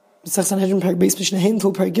Sanhedrin Parak Beis Mishnah Hey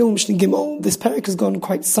until Parak Gimel Mishnah Gimel. This parak has gone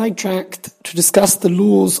quite sidetracked to discuss the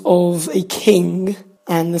laws of a king,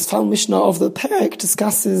 and this final Mishnah of the parak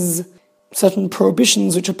discusses certain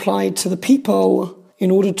prohibitions which apply to the people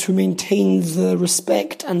in order to maintain the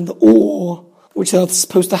respect and the awe which they are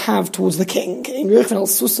supposed to have towards the king. In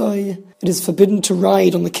it is forbidden to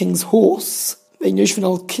ride on the king's horse. And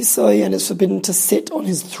it is forbidden to sit on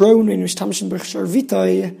his throne, and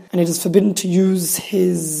it is forbidden to use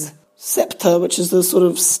his scepter, which is the sort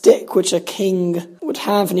of stick which a king would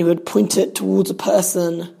have, and he would point it towards a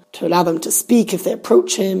person to allow them to speak if they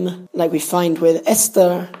approach him, like we find with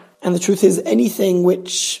Esther. And the truth is, anything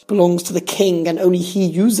which belongs to the king and only he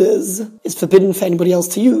uses is forbidden for anybody else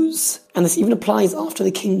to use. And this even applies after the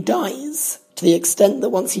king dies, to the extent that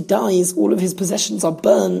once he dies, all of his possessions are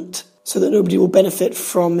burnt, so that nobody will benefit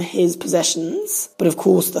from his possessions. But of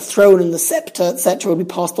course, the throne and the scepter, etc., will be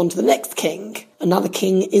passed on to the next king. Another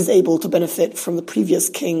king is able to benefit from the previous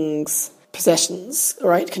king's possessions.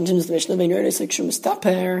 Alright, continues the Mishnah.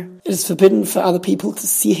 It is forbidden for other people to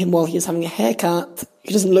see him while he is having a haircut.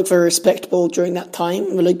 He doesn't look very respectable during that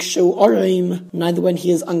time. Neither when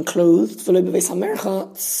he is unclothed,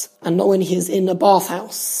 and not when he is in a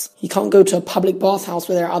bathhouse. He can't go to a public bathhouse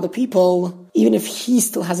where there are other people. Even if he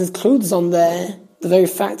still has his clothes on there, the very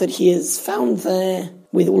fact that he is found there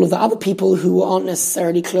with all of the other people who aren't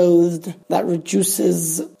necessarily clothed, that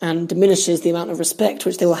reduces and diminishes the amount of respect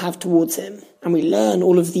which they will have towards him. And we learn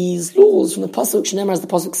all of these laws from the Pasuk, Shneimar, as the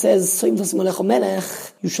Pasuk says,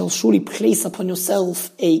 you shall surely place upon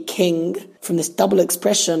yourself a king. From this double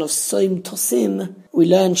expression of Soim Tosim, we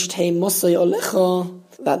learn Shtei Mosai Olecha,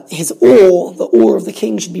 that his awe, the awe of the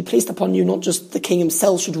king, should be placed upon you. Not just the king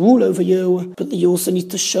himself should rule over you, but that you also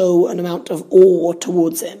need to show an amount of awe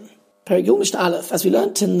towards him. Parak Yom Mishnah Aleph, as we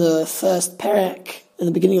learnt in the first parak, in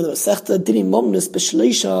the beginning of the Masechta, Dinim Momnus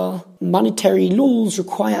B'Shleisha, monetary laws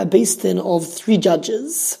require a beis din of 3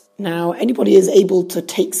 judges. Now, anybody is able to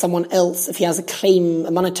take someone else, if he has a claim,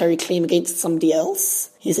 a monetary claim against somebody else,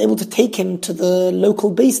 he is able to take him to the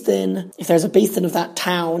local beis din. If there's a beis din of that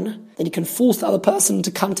town, then he can force the other person to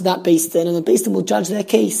come to that beis din, and the beis din will judge their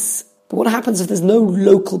case. But what happens if there's no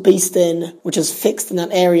local beis din which is fixed in that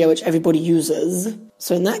area which everybody uses?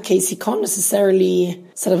 So in that case, he can't necessarily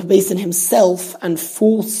set up a beis din himself and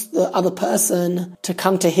force the other person to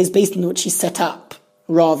come to his beis din which he set up.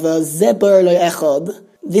 Rather, Zeber lo echad,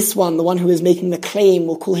 this one, the one who is making the claim,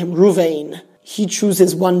 will call him Ruvain. He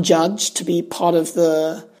chooses one judge to be part of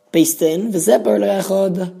the beis din, Zeber lo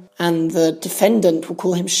echad, and the defendant will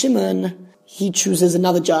call him Shimon. He chooses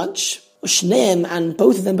another judge. Ushneim, and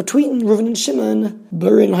both of them, between Reuven and Shimon,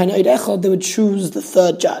 they would choose the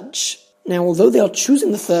third judge. Now, although they are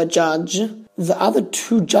choosing the third judge, the other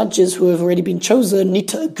 2 judges who have already been chosen need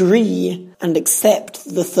to agree and accept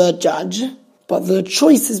the third judge, but the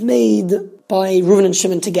choice is made by Reuven and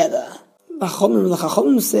Shimon together. The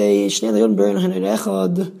Chachamim say,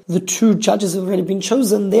 the 2 judges have already been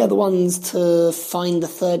chosen, they are the ones to find the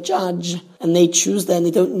third judge, and they choose them,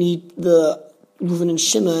 they don't need the Reuven and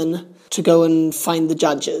Shimon to go and find the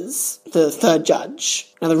judges, the third judge.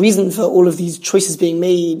 Now, the reason for all of these choices being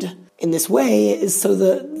made in this way is so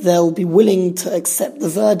that they'll be willing to accept the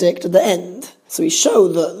verdict at the end. So we show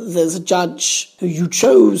that there's a judge who you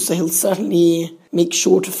chose, so he'll certainly make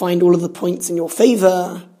sure to find all of the points in your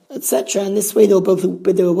favor, etc. And this way they will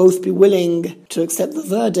both be willing to accept the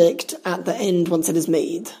verdict at the end once it is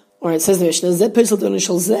made. Alright, it says the Mishnah,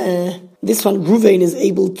 this one, Ruvain, is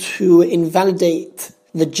able to invalidate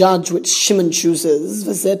the judge which Shimon chooses,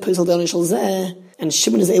 and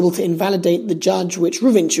Shimon is able to invalidate the judge which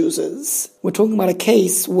Reuven chooses. We're talking about a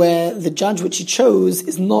case where the judge which he chose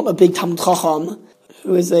is not a big Talmid Chacham,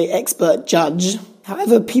 who is an expert judge.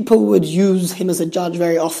 However, people would use him as a judge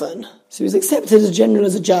very often. So he's accepted as general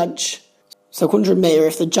as a judge. So according to Meir,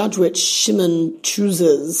 if the judge which Shimon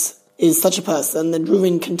chooses is such a person, then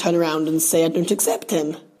Reuven can turn around and say, I don't accept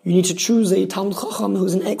him. You need to choose a Talmid Chacham who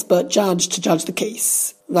is an expert judge to judge the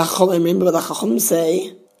case. The Chacham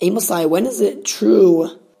say, when is it true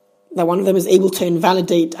that one of them is able to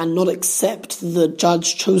invalidate and not accept the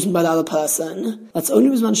judge chosen by the other person? That's only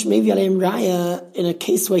in a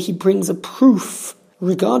case where he brings a proof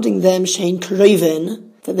regarding them, shein kareivin,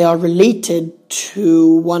 that they are related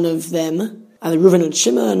to one of them, either Reuven and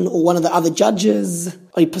Shimon, or one of the other judges,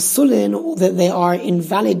 or pasulin, or that they are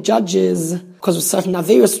invalid judges because of certain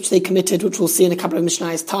averos which they committed, which we'll see in a couple of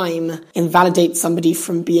Mishnah's time, invalidate somebody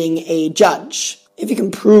from being a judge. If he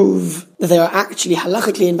can prove that they are actually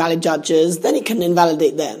halachically invalid judges, then he can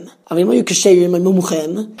invalidate them. However,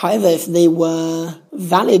 if they were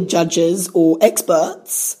valid judges or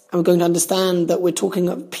experts, and we're going to understand that we're talking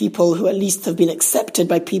of people who at least have been accepted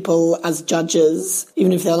by people as judges,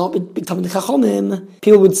 even if they're not big Talmidei Chachomim,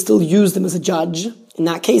 people would still use them as a judge. In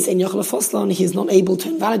that case, he is not able to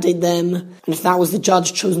invalidate them, and if that was the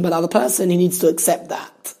judge chosen by the other person, he needs to accept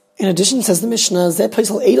that. In addition, says the Mishnah,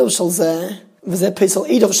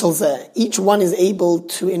 each one is able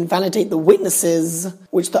to invalidate the witnesses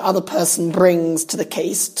which the other person brings to the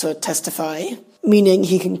case to testify, meaning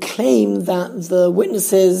he can claim that the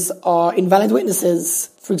witnesses are invalid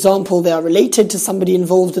witnesses. For example, they are related to somebody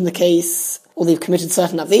involved in the case, or they've committed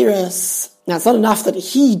certain averos. Now, it's not enough that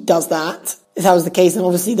he does that. If that was the case, then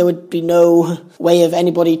obviously there would be no way of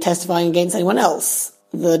anybody testifying against anyone else.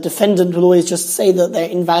 The defendant will always just say that they're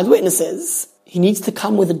invalid witnesses. He needs to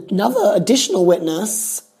come with another additional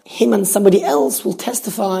witness. Him and somebody else will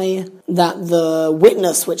testify that the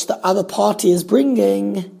witness which the other party is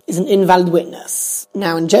bringing is an invalid witness.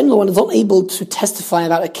 Now, in general, one is not able to testify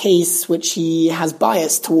about a case which he has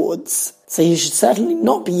bias towards. So he should certainly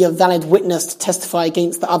not be a valid witness to testify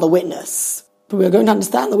against the other witness. But we're going to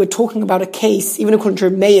understand that we're talking about a case, even according to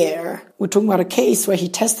Meir, we're talking about a case where he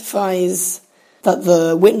testifies that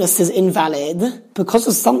the witness is invalid because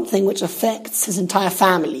of something which affects his entire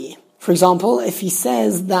family. For example, if he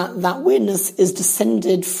says that that witness is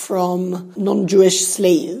descended from non-Jewish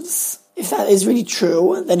slaves, if that is really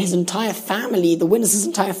true, then his entire family, the witness's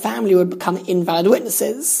entire family, would become invalid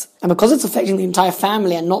witnesses. And because it's affecting the entire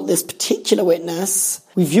family and not this particular witness,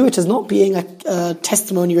 we view it as not being a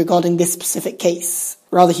testimony regarding this specific case.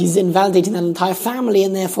 Rather, he's invalidating that entire family,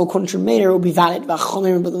 and therefore, according to Meir, it will be valid. But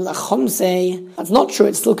the Chacham say that's not true.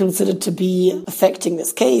 It's still considered to be affecting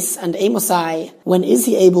this case. And Amosai, when is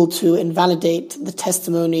he able to invalidate the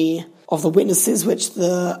testimony of the witnesses which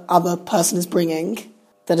the other person is bringing?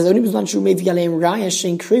 That is only in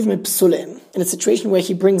a situation where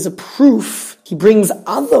he brings a proof, he brings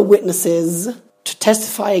other witnesses to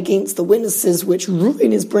testify against the witnesses which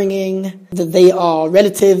Reuven is bringing, that they are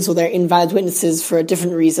relatives or they're invalid witnesses for a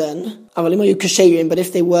different reason. But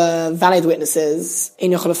if they were valid witnesses, he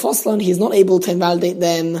is not able to invalidate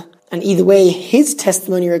them, and either way, his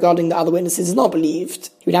testimony regarding the other witnesses is not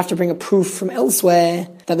believed. He would have to bring a proof from elsewhere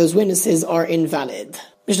that those witnesses are invalid.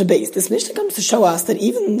 Mishnah Beis. This Mishnah comes to show us that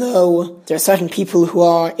even though there are certain people who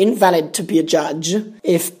are invalid to be a judge,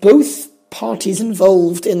 if both parties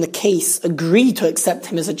involved in the case agree to accept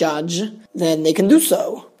him as a judge, then they can do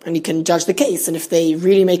so, and he can judge the case. And if they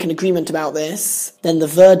really make an agreement about this, then the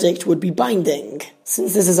verdict would be binding.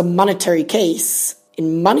 Since this is a monetary case,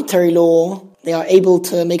 in monetary law, they are able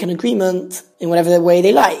to make an agreement in whatever way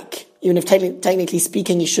they like. Even if technically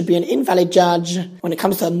speaking, he should be an invalid judge, when it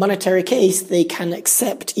comes to a monetary case, they can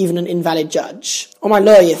accept even an invalid judge. Oh my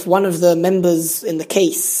lord, if one of the members in the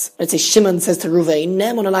case, let's say Shimon says to Reuven,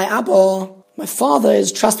 Ne'emon alai abo, my father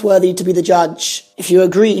is trustworthy to be the judge, if you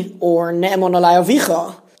agree, or Ne'emon alai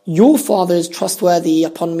avicha, your father is trustworthy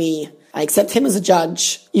upon me, I accept him as a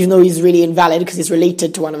judge, even though he's really invalid because he's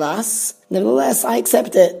related to one of us, nevertheless, I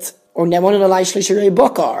accept it. Or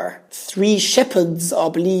three shepherds are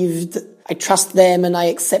believed, I trust them and I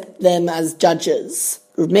accept them as judges.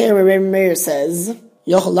 Meir says,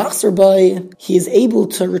 he is able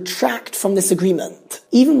to retract from this agreement.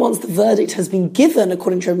 Even once the verdict has been given,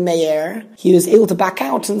 according to Meir, he is able to back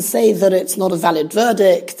out and say that it's not a valid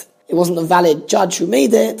verdict, it wasn't a valid judge who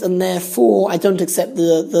made it, and therefore I don't accept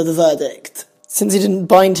the verdict. Since he didn't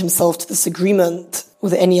bind himself to this agreement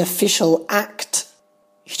with any official act,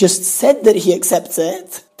 he just said that he accepts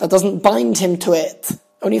it. That doesn't bind him to it.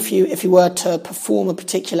 Only if he were to perform a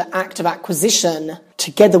particular act of acquisition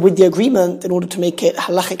together with the agreement in order to make it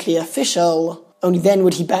halachically official, only then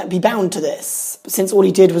would he be bound to this. But since all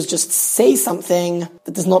he did was just say something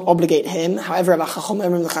that does not obligate him, however,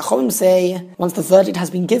 the Chacham say, once the verdict has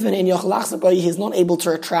been given in Yochel, he is not able to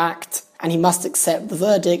retract, and he must accept the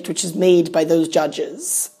verdict which is made by those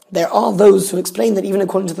judges. There are those who explain that even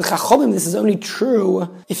according to the Chachomim, this is only true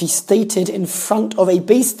if he stated in front of a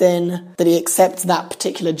Beis Din that he accepts that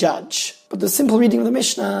particular judge. But the simple reading of the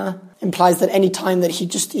Mishnah implies that any time that he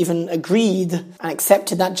just even agreed and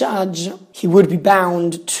accepted that judge, he would be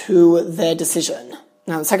bound to their decision.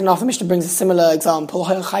 Now, the second half of the Mishnah brings a similar example.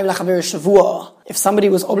 If somebody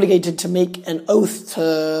was obligated to make an oath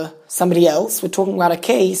to somebody else, we're talking about a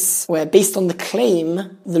case where, based on the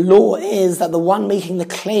claim, the law is that the one making the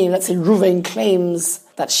claim, let's say Reuven claims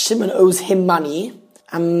that Shimon owes him money,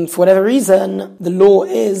 and for whatever reason, the law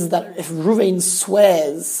is that if Reuven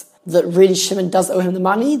swears that really Shimon does owe him the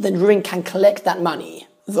money, then Reuven can collect that money.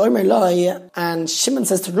 And Shimon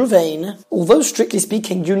says to Reuven, although strictly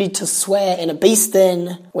speaking you need to swear in a Beis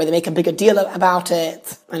Din where they make a bigger deal about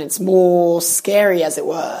it, and it's more scary as it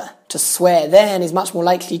were, to swear then is much more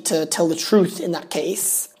likely to tell the truth in that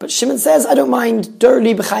case. But Shimon says, I don't mind,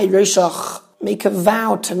 Durli b'chai roshach, make a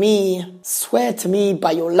vow to me, swear to me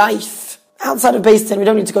by your life. Outside of Beis Din, we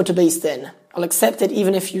don't need to go to Beis Din. I'll accept it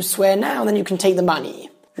even if you swear now, then you can take the money.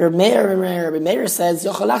 Rabbi Meir says,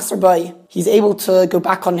 he's able to go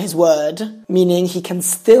back on his word, meaning he can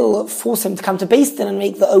still force him to come to Beis Din and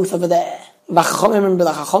make the oath over there. The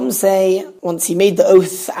Chacham say, once he made the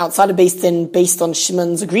oath outside of Beis Din based on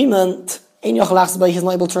Shimon's agreement, he's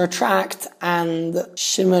not able to retract, and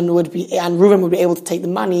Reuven would be able to take the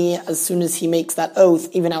money as soon as he makes that oath,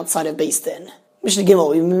 even outside of Beis Din. Mishnah Gimel,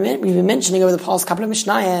 we've been mentioning over the past couple of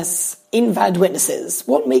Mishnayos, invalid witnesses.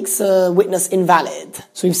 What makes a witness invalid?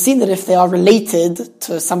 So we've seen that if they are related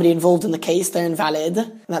to somebody involved in the case, they're invalid.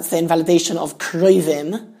 And that's the invalidation of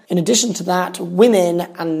krovim. In addition to that, women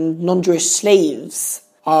and non-Jewish slaves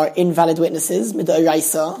are invalid witnesses,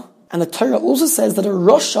 mid'oraisa. And the Torah also says that a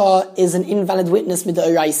Rasha is an invalid witness,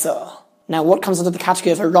 mid'oraisa. Now, what comes under the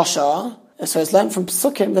category of a Rasha? So it's learned from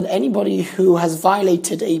Psukim that anybody who has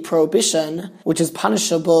violated a prohibition, which is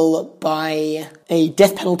punishable by a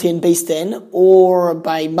death penalty in Beis Din, or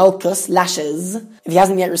by malchus, lashes, if he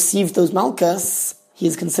hasn't yet received those malchus, he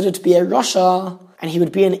is considered to be a Rasha, and he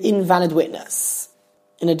would be an invalid witness.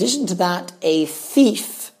 In addition to that, a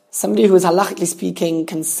thief, somebody who is halachically speaking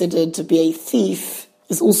considered to be a thief,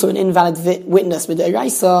 is also an invalid witness with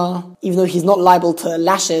Eraisa, even though he's not liable to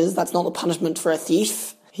lashes, that's not the punishment for a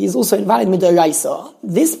thief. He is also invalid midoraisa.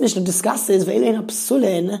 This Mishnah discusses ve'elein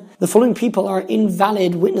psulin. The following people are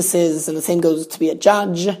invalid witnesses, and the same goes to be a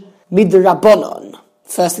judge. Midrabanon.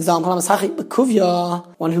 First example, Amasachik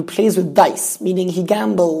Bekuvya, one who plays with dice, meaning he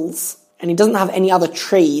gambles, and he doesn't have any other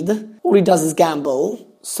trade. All he does is gamble.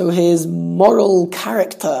 So his moral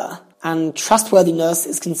character and trustworthiness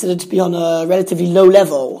is considered to be on a relatively low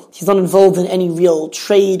level. He's not involved in any real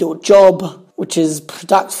trade or job, which is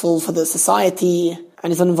productive for the society,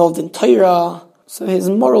 and he's not involved in Torah, so his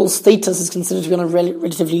moral status is considered to be on a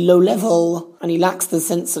relatively low level, and he lacks the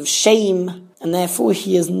sense of shame, and therefore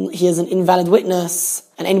he is an invalid witness,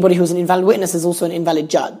 and anybody who is an invalid v'titnus is also an invalid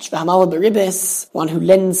judge. V'hamal beribis, one who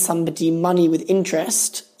lends somebody money with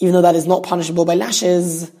interest, even though that is not punishable by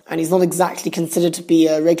lashes, and he's not exactly considered to be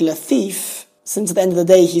a regular thief. Since at the end of the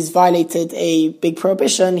day he's violated a big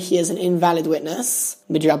prohibition, he is an invalid witness.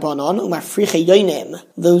 Midrabanon, umafriche yonim,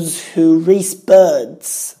 those who race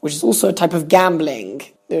birds, which is also a type of gambling.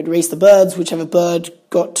 They would race the birds, whichever bird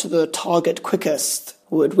got to the target quickest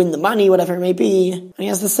would win the money, whatever it may be. And he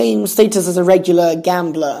has the same status as a regular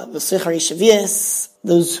gambler. V'sichari shavias,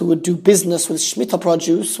 those who would do business with Shemitah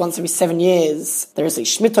produce once every 7 years. There is a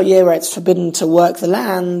Shemitah year where it's forbidden to work the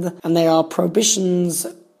land, and there are prohibitions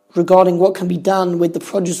regarding what can be done with the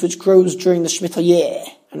produce which grows during the Shemitah year.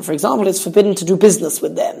 And for example, it's forbidden to do business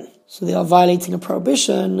with them. So they are violating a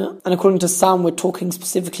prohibition, and according to some, we're talking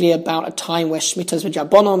specifically about a time where Shemitah is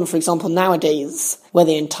midrabanon. For example, nowadays, where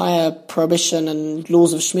the entire prohibition and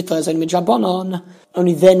laws of Shemitah is only midrabanon,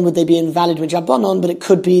 only then would they be invalid midrabanon, but it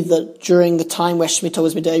could be that during the time where Shemitah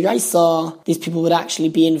was midoraisa, these people would actually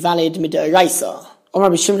be invalid midoraisa.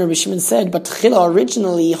 Rabbi Shimon said, but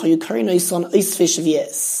originally,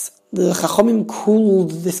 the Chachamim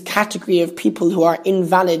called this category of people who are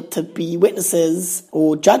invalid to be witnesses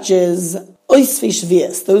or judges,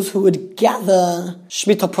 those who would gather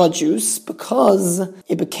Shemitah produce, because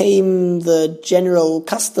it became the general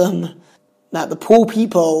custom that the poor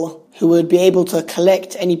people who would be able to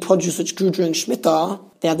collect any produce which grew during Shemitah,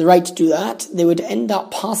 they had the right to do that. They would end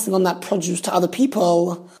up passing on that produce to other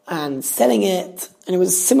people and selling it. And it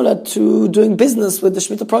was similar to doing business with the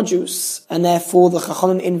Shemitah produce. And therefore the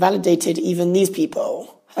Chachamim invalidated even these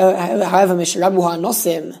people. However,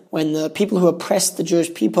 when the people who oppressed the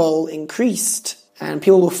Jewish people increased, and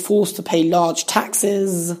people were forced to pay large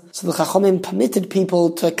taxes, so the Chachamim permitted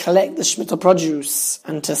people to collect the Shemitah produce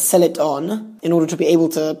and to sell it on in order to be able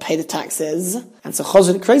to pay the taxes. And so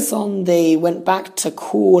Chazal Kreison, they went back to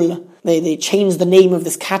they changed the name of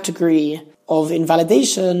this category of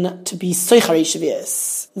invalidation to be Soicharei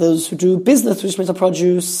Shavias, those who do business with Shemitah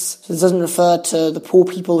produce. So this doesn't refer to the poor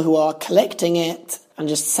people who are collecting it and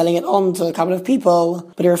just selling it on to a couple of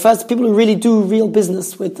people, but it refers to people who really do real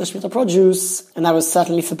business with the Shemitah produce, and that was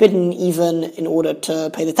certainly forbidden even in order to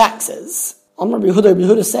pay the taxes. On Rabbi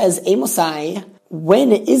Yehuda says, Amosai,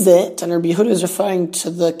 when is it, and Rabbi Yehuda is referring to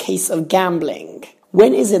the case of gambling,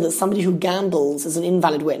 When is it that somebody who gambles is an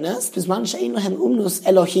invalid witness?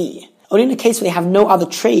 Only in a case where they have no other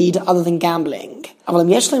trade other than gambling.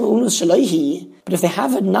 But if they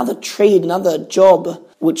have another trade, another job,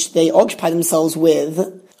 which they occupy themselves with,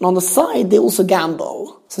 and on the side they also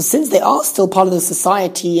gamble. So since they are still part of the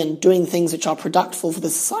society and doing things which are productive for the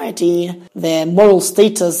society, their moral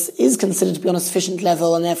status is considered to be on a sufficient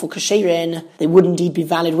level, and therefore kasherin, they would indeed be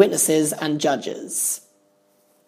valid witnesses and judges.